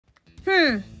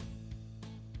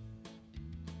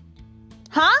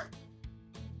Huh?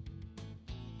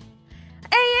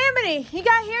 Hey, Amity, you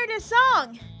gotta hear this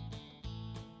song.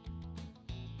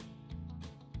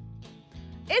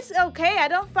 It's okay, I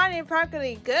don't find it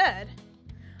particularly good.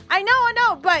 I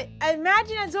know, but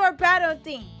imagine a Zora battle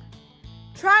theme.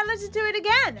 Try and listen to it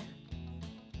again.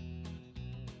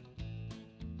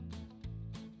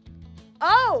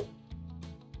 Oh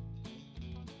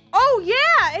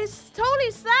yeah, it's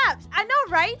totally slaps. I know,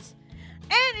 right?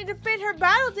 And it fit her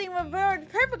battle theme with her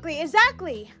perfectly,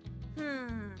 exactly.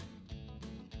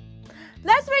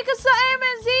 Let's make a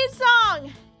M&Z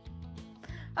song.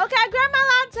 Okay, I grabbed my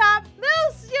laptop.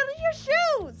 Moose, your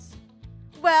shoes.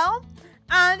 Well,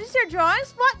 these are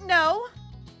drawings? What? No.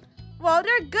 Well,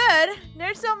 they're good.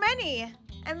 There's so many.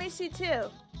 And me too.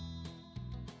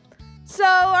 So,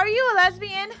 are you a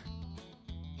lesbian?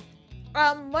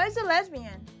 What is a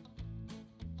lesbian?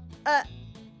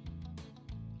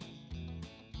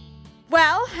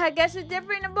 Well, I guess it's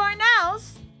different than everyone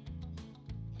else.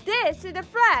 This is the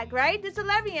flag, right? This is a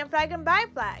lesbian flag and bi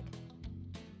flag.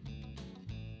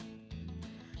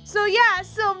 So yeah, I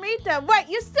still meet them. Wait,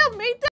 you still meet them?